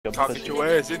the Talk pussy. your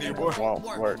ass in here, boy. It won't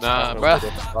work. Nah, It's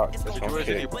bruh. not Get your ass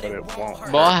in here, but it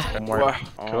won't. Boy. work.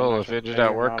 Cool, if injured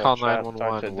at work, call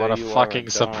 911. What a fucking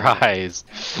surprise.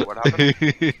 What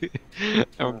happened?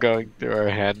 I'm going through our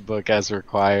handbook as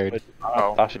required.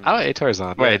 Oh. Oh, Ator's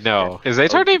on. Wait, no. Is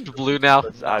Ator named Blue now?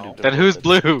 No. Then who's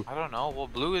Blue? I don't know. Well,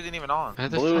 Blue isn't even on.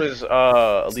 Blue is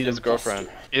Alita's girlfriend.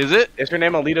 Is it? Is her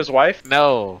name Alita's wife?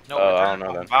 No. No, I don't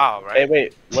know then. Wow, Hey, right?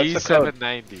 wait. What's the code?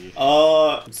 T790.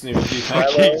 What's the name of the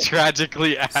Fucking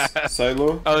tragically ass.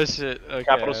 Silo? Oh shit. Okay.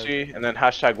 Capital C and then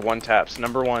hashtag one taps.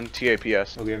 Number one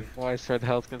TAPS. Okay. Widespread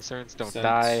health concerns, don't Sense.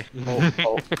 die.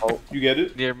 Oh. You get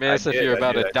it? Near miss I if did, you're I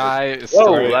about did, to I die. It's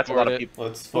Whoa, still that's a lot of recorded. people.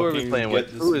 Let's Who are we fucking playing get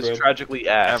with? this Who is bread. tragically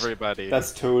ass? Everybody.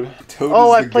 That's Toad. Toad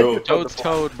Oh, I is the played goat. with Toad's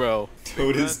Toad, bro.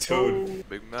 Toad is Toad.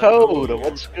 Big man. Toad,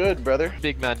 what's good, brother?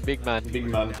 Big man, big man. Big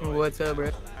man. What's up, bro?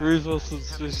 Reasonable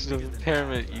suspicion of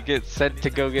impairment. You get sent to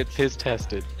go get piss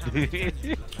tested.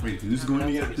 Wait, who's going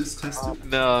to get this tested?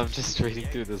 No, I'm just reading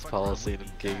through this policy and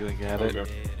I'm giggling at it.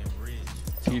 Okay.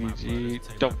 TDG,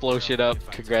 don't blow shit up.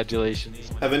 Congratulations.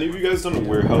 Have any of you guys done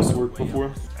warehouse work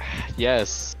before?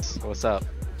 Yes. What's up?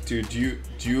 Dude, do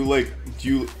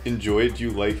you enjoy it? Do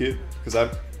you like it? Because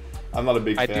I'm not a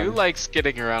big I fan. do like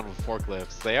skidding around with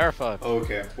forklifts. They are fun.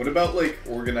 Okay. What about like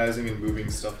organizing and moving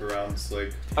stuff around? It's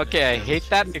like Okay, I hate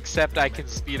that, except I can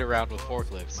speed around with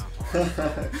forklifts.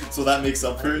 so that makes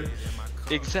up for it?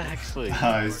 Exactly.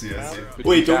 I see, I see. But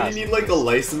Wait, don't fast. you need like a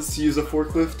license to use a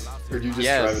forklift? Or do you just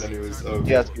Yes. drive it anyways? Okay.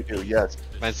 Yes, you do. Yes.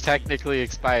 Mine's technically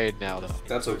expired now, though.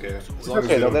 That's okay. As long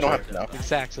Okay, as though, they don't check. have to know.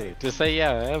 Exactly. Just say,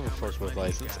 yeah, I have a forklift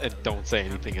license, and don't say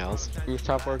anything else.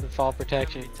 Rooftop work and fall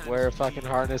protection. Wear a fucking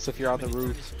harness if you're on the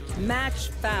roof. Match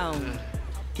found.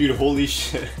 Dude, holy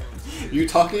shit. You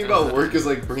talking about work is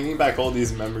like bringing back all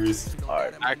these memories.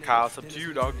 Alright. Alright, Kyle, it's up to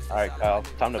you, dog. Alright, Kyle.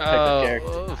 Time to pick a character.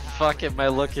 Oh, fuck, am I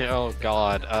looking? Oh,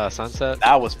 God. Sunset?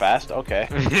 That was fast. Okay.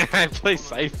 I play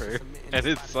Cypher, and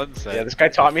it's Sunset. Yeah, this guy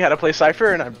taught me how to play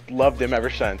Cypher, and I've loved him ever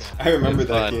since. I remember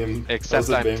It's that fun, game. That except was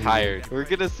a I'm banger. tired. We're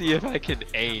gonna see if I can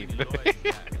aim.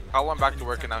 Kyle went back to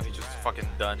work and now he's just fucking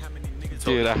done.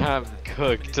 Dude, I'm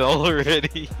cooked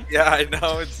already. Yeah, I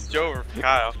know. It's Joe or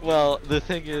Kyle. Well, the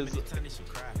thing is,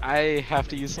 I have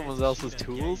to use someone else's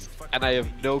tools, and I have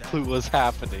no clue what's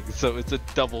happening, so it's a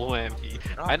double whammy.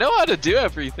 I know how to do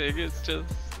everything, it's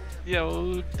just, you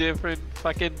know, different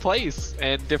fucking place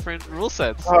and different rule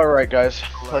sets. Alright, guys.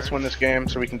 Let's win this game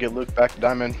so we can get Luke back to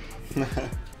Diamond.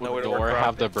 Would Nor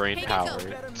have the brain power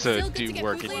to do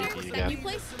work in Yuki again.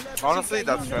 Honestly,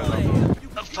 that's fair though.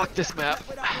 Oh, fuck this map.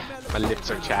 My lips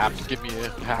are chapped. Give me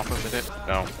half a minute.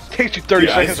 No. Takes you 30 Dude,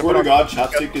 I seconds swear to to put on. God,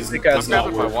 chapstick is Thick ass does not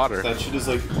grabbing my work. water. That shit is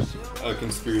like a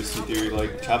conspiracy theory.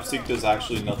 Like chapstick does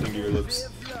actually nothing to your lips.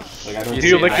 Like I don't. Do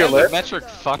you lick your I have lips? a metric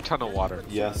fuck ton of water.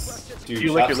 Yes, dude. If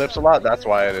you lick your lips a lot, that's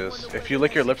why it is. If you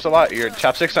lick your lips a lot, your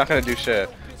chapstick's not gonna do shit.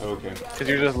 Okay. Because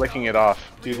you're just licking it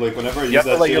off. Dude, like whenever I You use have to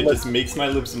that let shit, your it lips- just makes my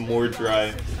lips more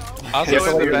dry. Also, Yes,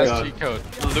 it's let the your best lips- cheat code.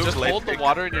 Luke Just hold the Lake-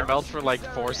 water in your mouth for like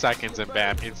 4 seconds and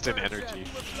bam, instant energy.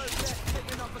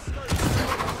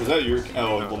 Is that your?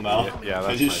 Oh, well now. Yeah, I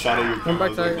that's just my shot at your One camera. I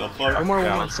was like, backside. the fuck? One more,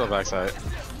 Yeah, one I'm still backside.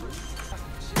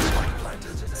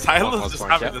 Silas just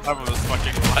having the time of his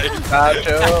fucking life.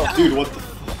 Chill. Dude, what the?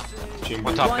 Fuck? Chamber.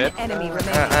 One top One hit. enemy remaining.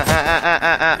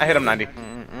 I hit him 90.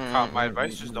 Kyle, my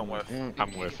advice, just don't whiff.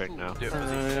 I'm whiffing now.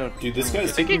 Dude, this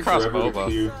guy's think he taking crossed forever to MOBA.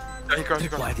 clear. Yeah, he crossed, he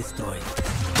crossed.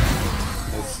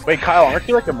 That's- Wait, Kyle, aren't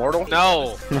you like immortal?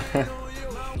 No!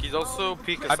 He's also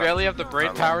peak I barely have the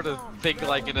brain power to think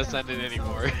like an ascendant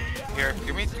anymore. Here,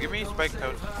 give me spike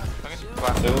toad.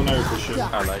 Taylor and I are pushing.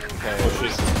 I like, okay. Oh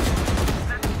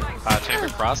shit. Chamber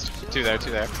frost. Two there.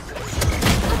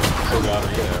 Oh god.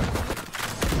 Okay.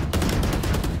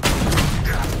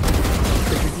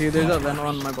 Dude, there's a venom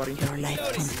on my body.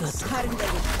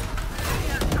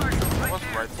 What's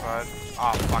right side?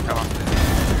 Oh fuck, I lost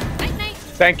it.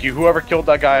 Thank you. Whoever killed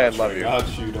that guy, I love you.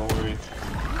 Got you, don't worry.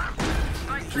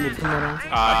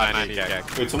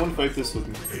 Wait, someone fight this with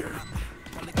me.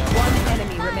 One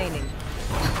enemy remaining.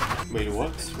 Wait, what?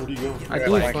 Where do you go? I He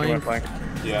do went flank. flank.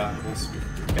 Yeah, that's...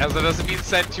 As it doesn't mean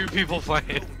send 2 people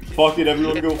playing. Fuck it,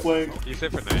 everyone go flank. He's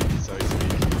hit for 90, so he's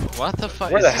weak. What the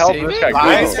fuck? Where is the he hell did saving? this guy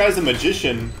Wait, go? this guy's a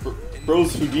magician.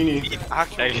 Bro's Houdini.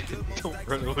 Actually, Hey, don't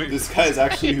run away. This guy is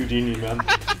actually Houdini, man.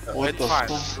 What it's the fine.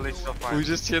 fuck? It's literally still fine. We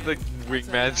just hear the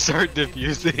wingman start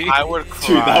diffusing. I would cry.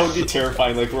 Dude, that would be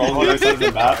terrifying. Like, we're all on the other side of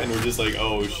the map and we're just like,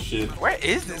 oh shit. Where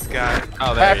is this guy?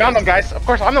 Oh, Hey, there I he found is. him, guys. Of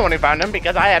course, I'm the one who found him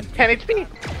because I had 10 HP.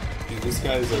 Dude, this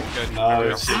guy's like, Good.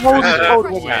 nice.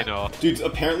 Bueno. Dude,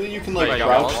 apparently you can like Wait,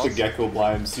 crouch y'all? the gecko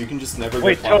blind, so you can just never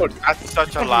Wait, get found. Toad, That's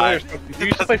such a lie. you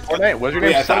used to play Fortnite? Was your Wait,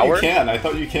 name I thought you Sour? can. I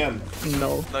thought you can.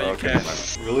 No. No, you Okay.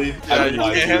 can't. Really? Yeah, I've been you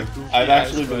lied can. to. I've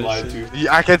actually been lied to.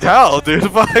 Yeah, I can tell,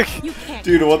 dude. Fuck.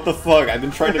 Dude, what the fuck? I've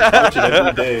been trying to crouch it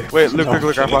every day. Wait, look, No,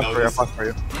 look, I I'm flashed kidding, for you. I flashed for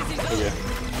you.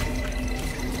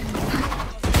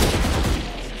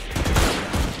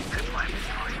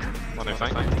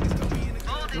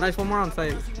 Okay. Nice, one more on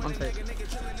site. On site.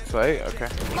 Wait, okay.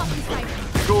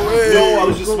 No, I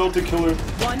was just about to kill her.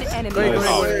 One enemy. Go, Nice.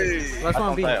 go, Hey. Last one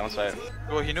on B. On site.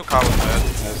 Well, he knew Kyle was dead.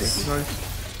 Nice.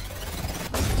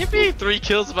 Nice. Give me 3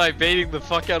 kills by baiting the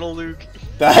fuck out of Luke.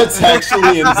 That's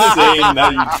actually insane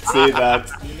that you say that.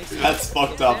 That's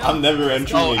fucked up. I'm never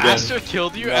entering Oh, again. Astra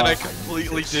killed you and I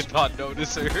completely did not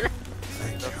notice her.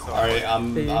 Alright,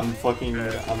 I'm flanking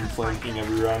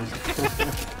every round.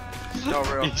 No,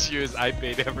 real. The issue is I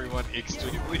bait everyone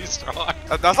extremely strong.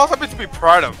 That's not something to be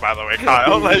proud of, by the way,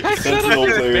 Kyle. Like, Sentinel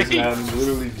players, bait. man.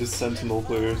 Literally just Sentinel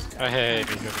players. Oh, hey,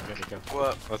 Nico.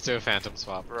 what? Let's do a phantom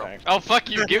swap. Bro. Oh, fuck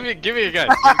you. Give me a gun. Give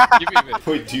me a minute.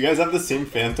 Wait, do you guys have the same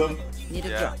Phantom?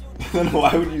 Yeah. Then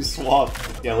why would you swap?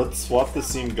 Yeah, let's swap the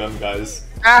same gun, guys.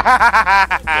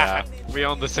 Yeah, we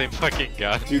own the same fucking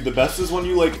gun. Dude, the best is when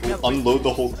you like unload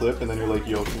the whole clip and then you're like,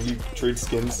 yo, can we trade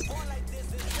skins?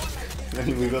 And then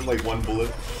you leave them like one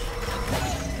bullet.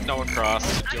 No one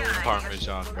crossed. Joe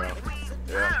Parmesan, bro.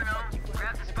 Yeah.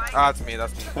 Ah, that's me,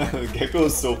 that's me. Gecko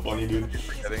is so funny, dude.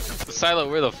 Silo,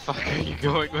 where the fuck are you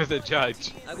going with a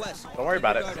judge? Don't worry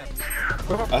about it.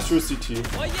 Astro CT.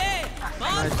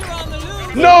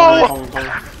 No!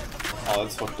 Oh,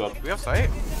 that's fucked up. We have sight?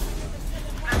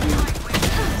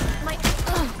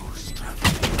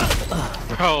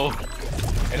 Bro.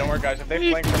 Hey, don't worry, guys. If they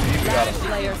flank from me, we got them.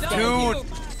 Player standing. Dude!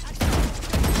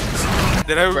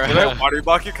 Did I body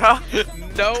block you, Kyle?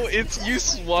 No, it's you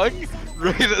swung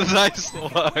right as I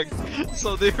swung.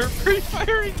 So they were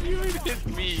pre-firing you and hit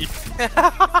me.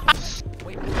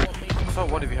 So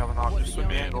what if you have an op? Just swim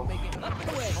the angle.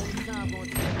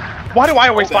 Why do I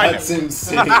always find That's them?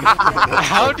 insane.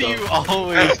 How do you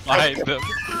always find them?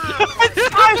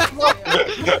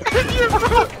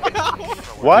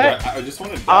 What? Yeah, I just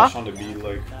want to dash onto B,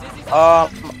 like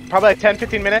Probably like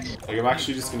 10-15 minutes. I'm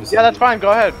actually just gonna. Yeah, that's fine.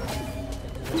 Go ahead.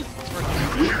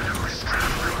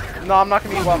 No, I'm not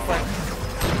gonna eat while I'm playing.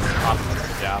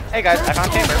 Yeah. Hey guys, I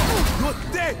found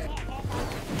chamber.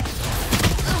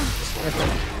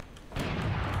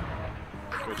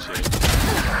 Good shit.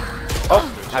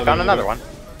 Oh, I found another one.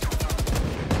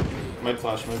 Might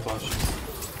flash. Jesus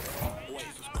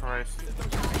Christ.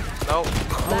 No.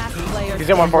 Last player. He's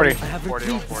at 140. 40,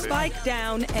 140. Spike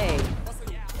down A.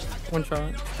 One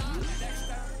shot.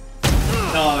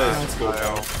 Nice. Let's go.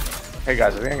 Hey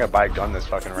guys, I think I gotta buy a gun this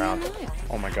fucking round.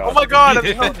 Oh my god. Oh my god! Oh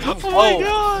my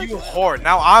god! You whore!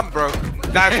 Now I'm broke.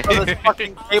 That's for this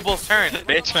fucking table's turn.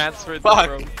 They transferred Fuck.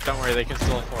 the bro. Don't worry, they can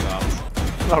still afford ops.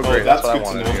 Oh great, that's what I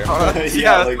wanted to hear.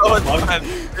 Yeah, Yeah, like so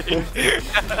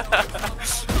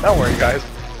fuck. Don't worry guys,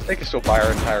 they can still buy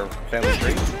our entire family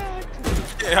tree.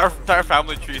 Yeah, our entire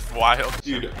family tree is wild.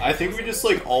 Dude, I think we just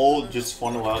like all just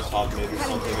funnel out top mid or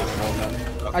something. I don't know,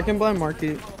 man. I can blind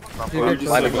Marky. Or we just,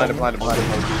 Blind like, him, blind him, blind him,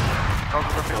 blind him.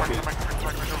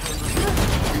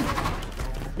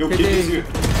 Yo, kid is here.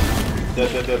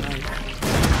 Dead.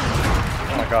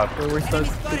 Oh my god. We're stuck.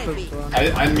 I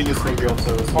didn't mean to smoke you off,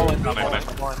 so it was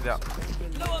Yeah.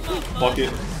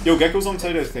 bucket. Yo, Gecko's on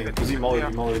site, I think. Cause he mollied,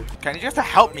 he mollied. Can you just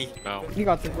help me? No. You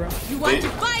got this, bro. You want to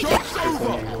fight?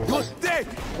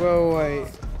 Whoa, wait.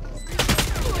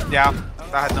 Yeah.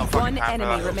 That had no fucking One time for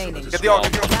enemy that. remaining. Get the ult,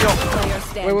 get the ult, get the ult. Last player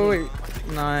standing. Wait.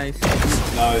 Nice.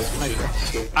 Nice.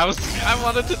 I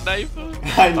wanted to knife him.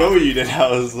 I know you did. I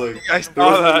was like, I there saw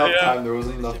wasn't that, enough yeah. time. There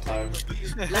wasn't enough time.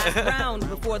 Last round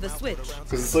before the switch.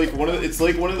 Cause it's like one of the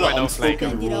Why no unspoken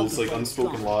flank? rules, like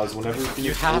unspoken laws. Whenever You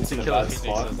Phoenix have ults to in a kill a bad Phoenix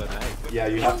spot, as a knife. yeah,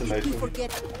 you have to knife him.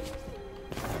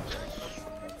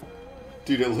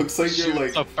 Dude, it looks like you're Shoot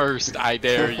like the first, I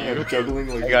dare you. juggling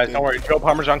like. Hey guys, don't worry. Joe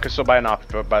Parmesan can still buy an off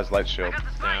if it buys light shield.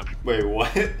 Damn. Wait, what?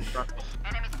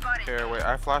 Here, wait,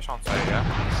 I flash on site,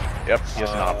 yeah? Yep, he has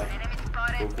an op.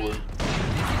 Go for it.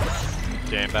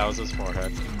 Damn, that was his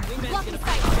forehead. Don't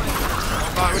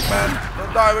die, Wickman!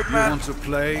 Don't die, You Wickman! want to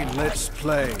play? Let's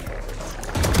play.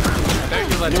 There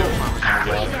you let your mom.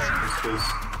 Yeah, this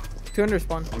is- 200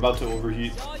 spawn. I'm about to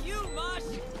overheat.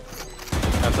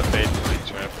 That's a bait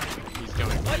trip. He's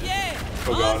going.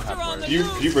 Oh god. Do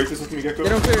you break this with me, Gecko? They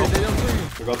don't clear. They don't clear.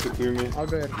 They're about to clear me. I'll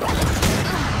go ahead.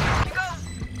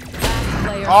 Last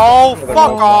player Oh, fuck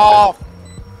off!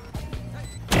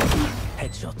 I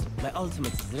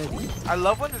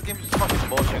love when this game just fucking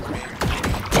bullshits me.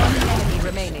 One enemy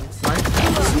remaining. What?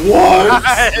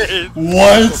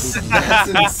 What? That's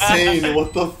insane.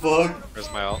 What the fuck?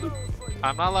 Where's my ult?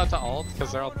 I'm not allowed to ult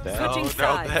because they're all dead. Switching They're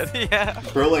all sides. dead. Yeah.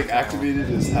 Bro, like, activated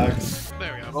his hacks.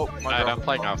 There we go. Oh, my Alright, God. I'm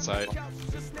playing outside.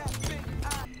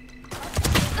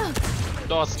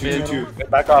 Lost 2 mid. 2 2.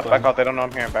 Back off, they don't know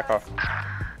I'm here, back off.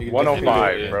 You can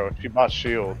 105, yeah. bro. She bought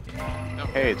shield.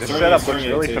 Hey, this Starting setup it, looks starting it,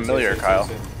 really it's familiar, it. Kyle.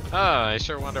 Ah, I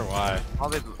sure wonder why.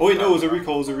 Oh, Oh wait, no, it was a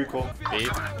recall, it was a recall. Beat?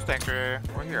 Stanker.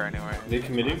 We're here anyway. They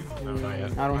committing? No, not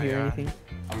yet. I don't hear yeah. anything.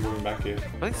 I'm going back here. I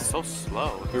think it's so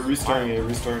slow. They're restarting it,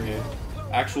 restarting it.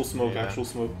 Actual smoke, Yeah. actual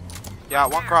smoke. Yeah,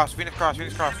 one cross. Phoenix cross.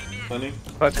 Phoenix cross. Plenty.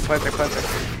 Planting.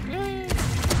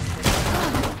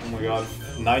 Oh my god.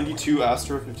 92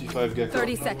 Astra, 55 Gecko.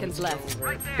 30 seconds left.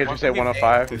 Did you say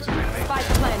 105? 50. Spike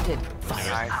planted.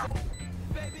 Nice.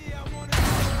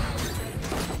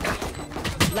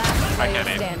 Last player get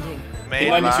it. standing. Hit Main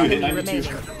 92, hit Enemy 92.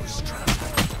 remaining.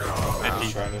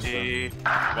 Let's try this one.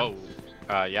 Whoa.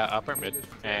 Yeah, upper mid.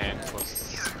 And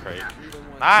close crate.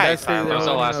 Nice. That's Those are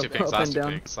the Oh, last no, two pings, up last and two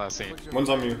down. pings, last scene. One's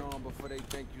on you. One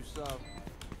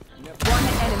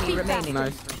enemy remaining.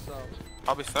 Nice.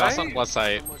 I'll be Last safe. on left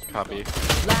side, copy.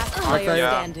 Last player Yeah.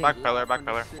 standing. Back pillar. Back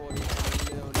pillar.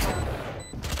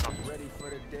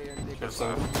 Left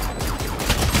side.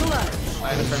 Clutch.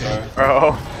 Sorry.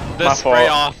 Bro, The my spray fault.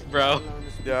 off, bro.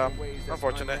 Yeah.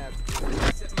 Unfortunate.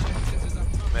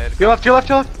 Mid. To your left.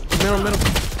 Middle.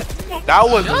 That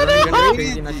was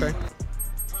Crazy, nice try.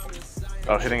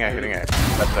 Oh, hitting it.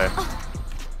 That's there.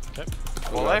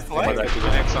 full life.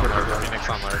 Phoenix on lurk, Phoenix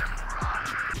on lurk.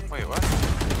 Wait, what?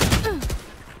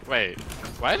 Wait,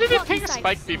 why did it ping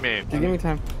Spike be made? Just give me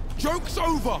time. Joke's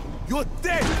over. You're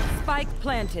dead. Spike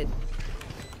planted.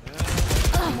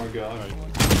 Oh my god.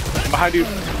 Behind you.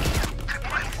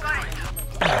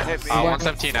 Hit me.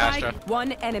 117 Astra. Spike.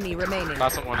 One enemy remaining.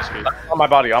 Last one, 1 HP. On my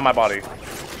body.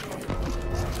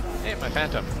 Hey, my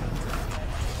Phantom.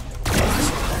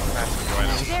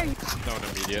 No one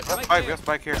immediate. We have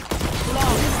spike here. Is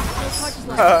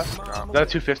that a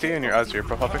 250 in your your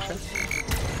profile picture?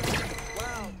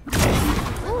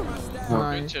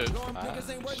 Nice. Good shit.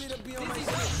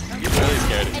 You're really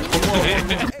scared of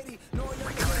me.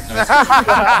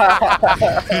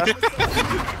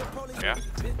 Yeah.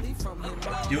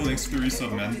 Yo, thanks for the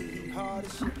resub, man.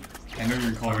 I know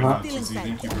you're calling right now, Cheesy.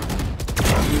 Thank you, bro.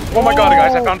 Oh my god,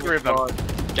 guys, I found 3 of them.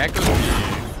 Gecko's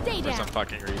B for some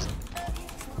fucking reason.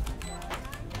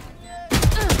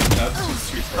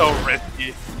 That's just too So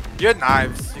risky. You had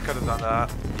knives. You could have done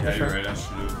that. Yeah, you're right, I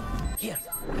should've.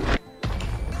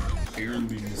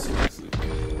 Barely missed.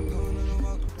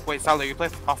 Wait, Sally, you play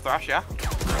off thrash, yeah?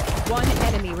 One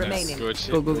enemy remaining. Good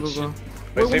shit. Go. Good shit.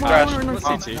 Wait, save no, trash. no, no, no.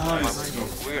 CT.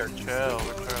 We are chill.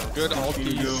 Good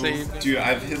ulti save. Dude,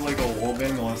 I've hit like a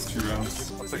wallbang the last 2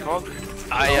 rounds. What's it called?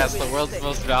 Ah yes, the world's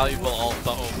most valuable ult,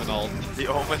 the Omen ult. The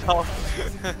Omen ult.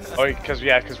 Oh, because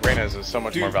Reyna's is so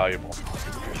much more valuable.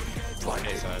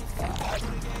 Okay, side.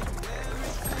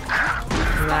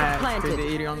 Nice. planted.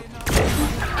 Crazy 80 on.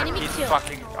 He's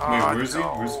fucking. Wait, Oh, where is he? no.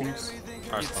 Where's Phoenix?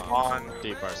 Our He's spawn. on.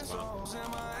 Deep our spawn.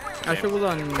 Astra was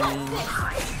on.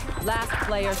 Last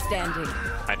player standing.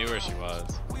 I knew where she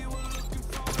was.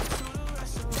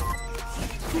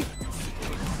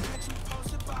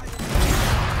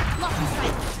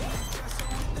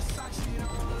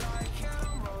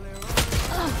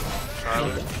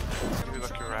 Charlie. You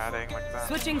look erratic like that.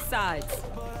 Switching sides.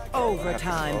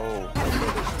 Overtime. Oh.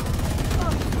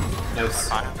 Nice.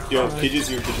 Yo, KJ's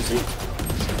here, KJ's here.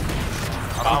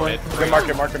 Oh, mid. Okay,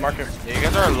 mark it. Yeah, you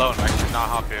guys are alone. I cannot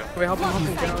help you. Wait, help him.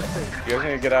 Get out of space. You guys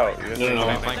need to get out. You guys No, need no,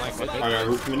 to- no. Playing like mid. Alright,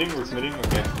 we're committing.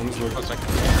 Okay, one's working. Looks like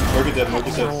Market dead.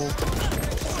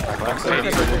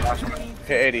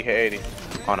 Hit 80.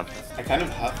 On him. I kind of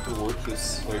have to work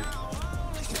this, like,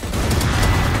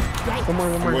 One more.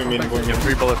 I'm going main, I'm going You have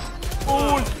main. 3 bullets.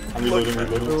 I'm reloading.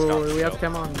 Oh, we have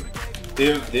cam on. They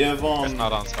have, it's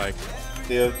not on Spike.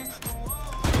 they have,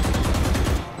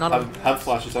 Not on. have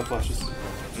flashes.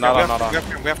 Not we on.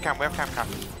 have cam.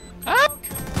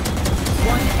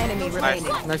 One enemy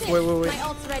remaining. Nice. Wait.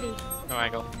 No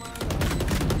angle.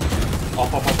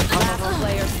 Off. Last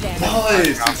player standing.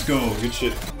 Nice! Let's go. Good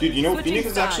shit. Dude, you know, Switching Phoenix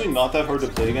is actually sides. not that hard to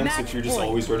play against Match if you're just point.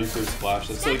 always ready for his flash.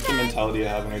 That's like the mentality I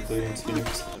have when I play against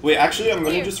Phoenix. Wait, actually, I'm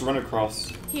gonna just run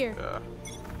across. Here.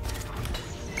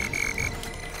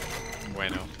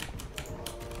 Bueno.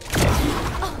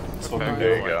 Let's fucking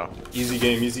There go. you go. Easy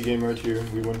game right here.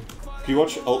 We win. Can you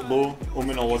watch Outlaw?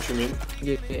 Omen, I'll watch your main.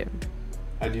 Yeah.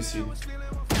 I DC.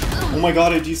 Oh my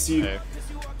god, I DC. Okay.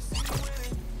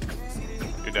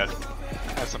 You're dead.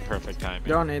 That's some perfect timing.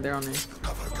 They're on A, they're on A.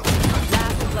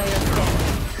 Last player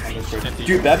standing.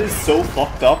 Dude, that is so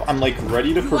fucked up. I'm like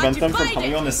ready to prevent them from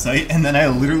coming on the site, and then I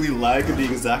literally lag the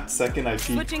exact second I peek.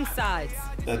 Switching sides.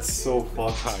 That's so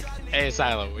fucked. Fuck. Hey,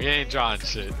 Silo, we ain't drawing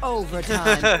shit.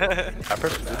 Overtime.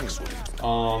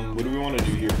 What do we want to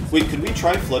do here? Wait, could we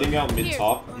try flooding out mid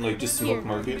top and like just smoke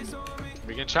market?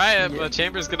 We can try it, but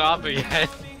Chamber's gonna op again.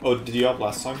 Oh, did you up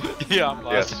last time? Yeah, I'm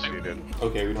lost. Yes, you did.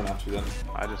 Okay, we don't have to then.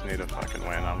 I just need a fucking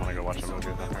win. I want to go watch a movie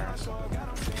with my parents.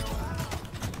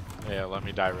 Yeah, let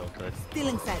me die real quick.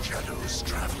 Stealing sight.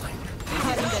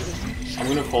 I'm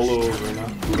gonna follow Reyna.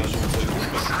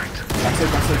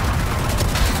 Backside.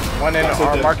 One in Backside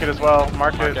our dead. market as well.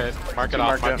 Market. Mark it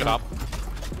off, mark it off.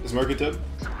 Is market dead?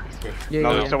 Okay. Yeah, No,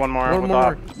 yeah, there's still one more. One with more.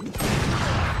 Op.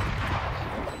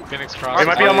 Phoenix cross. It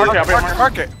might be on market. I'll be on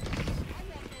market.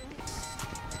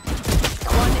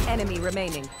 One enemy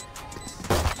remaining.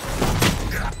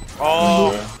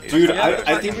 Oh, Dude,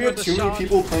 I think we have too many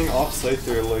people playing off site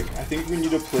there. Like, I think we need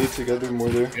to play together more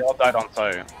there. We all died on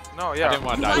site. no, I yeah. didn't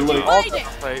want to Or, die.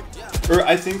 like, Like, or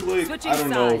I think like Switching I don't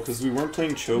know, sides. because we weren't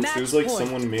playing chokes. Match There was like point.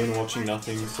 someone main watching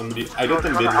nothing. Somebody I got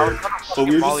them No, mid no, I was there, trying to but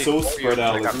we were fucking just so volley spread you.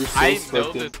 out. Like, Like we were so I know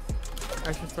spread. that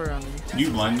I should throw on me. You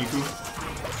blind, Nico?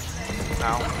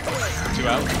 now. 2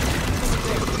 out.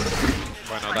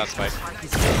 Well, no, that's fine.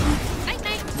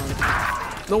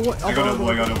 No, what? I got elbow.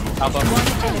 Elbow. One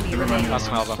enemy remaining. That's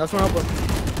an elbow. That's one elbow.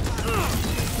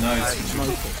 Nice.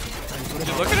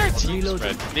 Dude, look at our team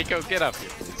spread. Nico, get up here,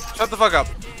 please. Shut the fuck up.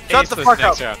 Shut Ace the this fuck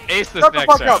next up. round. Ace this Shut the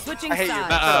next fuck round. up. Switching I hate you.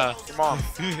 sides. Shut up. Your mom.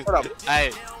 Shut up.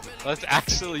 Hey, let's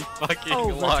actually fucking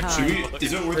Overtime. lock. Should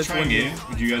Is it worth It's trying one A?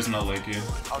 Would you guys not like it?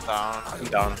 I'm down. I'm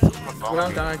down. When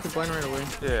I'm done, I can blind right away.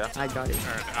 Yeah. I got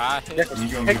it.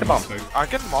 Nico, Take the bomb. I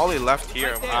can molly left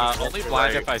here. Only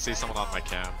blind if I see someone on my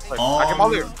cam. Like, I can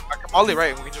molly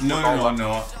right. And we can just work all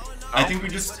No. I think we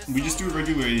just do a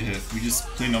regular A hit. We just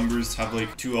play numbers, have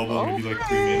like 2 elbow, maybe like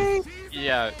 3 main.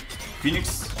 Yeah,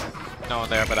 Phoenix. no one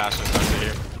there, but Asher's starts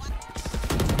here.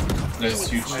 Nice,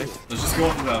 huge. Let's just go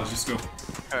for that. Let's just go.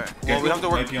 Okay. Well, we have to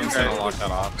work. Might be on I'm site. gonna lock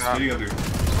that off. Stay together.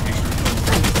 Make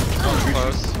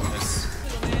Close. sure. Nice.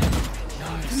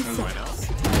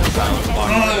 Silence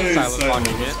blocking. Nice. Silence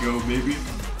blocking Let's it. go, baby.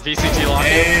 VCT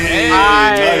locking. Hey,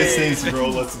 Hey! nice, bro.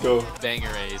 Let's go. Banger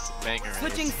A's. Banger A's.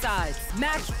 Switching sides.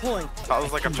 Match point. I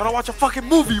was like, I'm trying to watch a fucking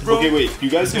movie, bro. Okay, wait.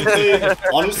 You guys can play.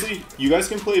 Honestly, you guys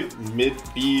can play mid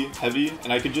B heavy,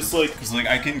 and I could just like, cause like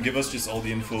I can give us just all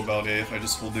the info about A if I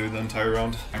just hold there the entire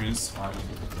round. I mean, it's fine.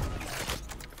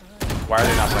 Why are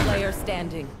they not playing? Player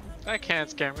standing. That can't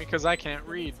scare me because I can't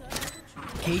read.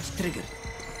 Cage trigger.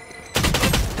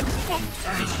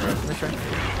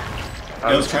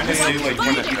 I was trying to say like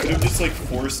you could have just like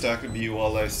forced stack a B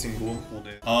while I single hold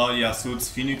it. Yeah, so it's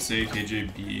Phoenix A,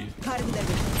 KJ B. Right side,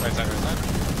 right side.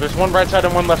 There's one right side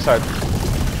and one left side.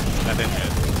 That didn't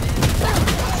hit.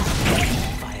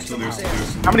 So there's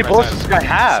How many bullets does this guy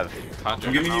have? I'm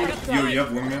giving you. Yo, you have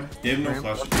wingman. You have no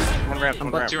flash. One ramp,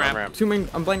 one ramp, Two one ramp. ramp. 2 main.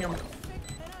 I'm blinding him.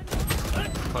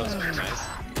 Close. Nice.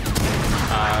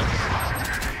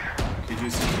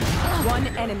 KJ's One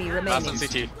enemy Last one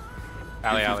remaining. CT.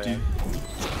 Alley.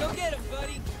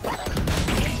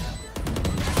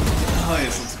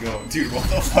 Nice, let's go. Dude, what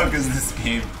the fuck is this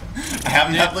game? I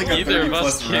haven't had like a Neither 30 of us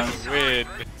plus can round.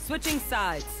 win. Switching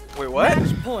sides. Wait, what?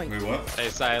 Match point. Wait, what? Hey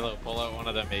Silo, pull out one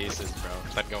of them aces, bro.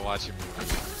 Then go watch your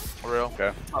movie. For real.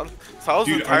 Okay. So I was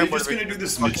Dude, are retired they just gonna do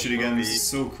this mid shit again? This movie. is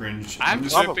so cringe. I'm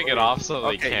just ripping it off so they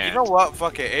Okay, can't. you know what?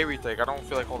 Fuck it. A retake. I don't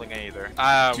feel like holding A either.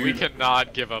 We Dude.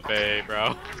 cannot give up A,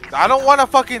 bro. I don't want to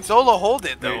fucking solo hold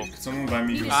it though. Wait, someone buy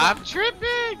me. I'm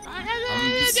tripping.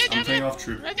 I'm playing off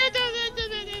trip.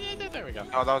 There we go.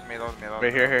 Oh, that was me. That was me. That was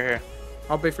Wait, me. here.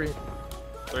 I'll bait for you.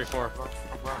 3-4.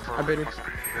 I baited.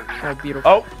 Oh,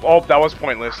 beautiful. Oh, that was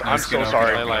pointless. I'm Nice, so get out,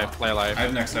 sorry. Play life, play life. I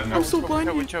have next. I'm so blind.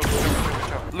 Chill.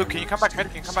 Luke, can you come back mid?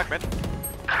 Can you come back mid?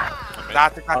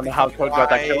 I'm I don't know how Code got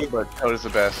that kill, but Code is the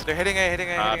best. They're hitting A, hitting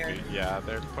A, hitting A. dude, yeah,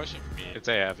 they're pushing me. It's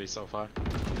A heavy so far.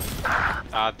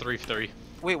 3-3.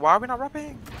 Wait, why are we not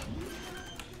rapping?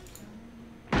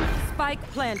 Spike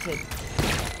planted.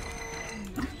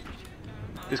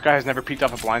 This guy has never peeked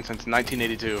off a blind since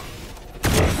 1982.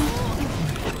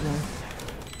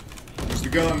 Where's the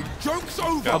gun? Joke's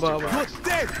over. Elbow. You're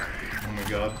dead. Oh my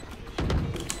god.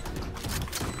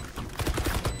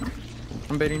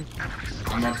 I'm baiting.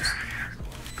 I'm not.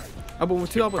 Elbow,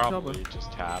 2 elbow, 2 elbow. Probably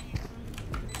just tap.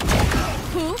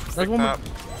 That's one more.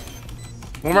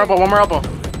 One more elbow.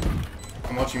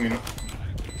 I'm watching you.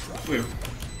 Wait,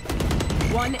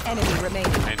 One enemy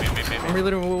remaining. I'm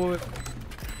reloading. Wait.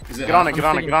 is it? Get on it, I'm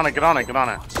get on it.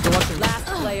 Go watching. Last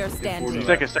player standing.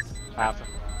 Second. Half.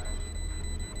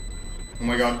 Oh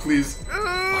my god, please.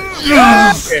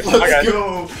 Yes! Okay, Let's okay.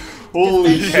 go!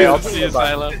 Holy Okay, shit. I'll See you,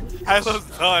 Silo. Silo's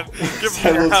done. Give me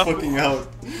Silo's your fucking out.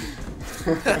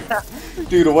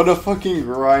 Dude, what a fucking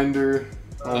grinder.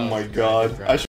 Oh my god. I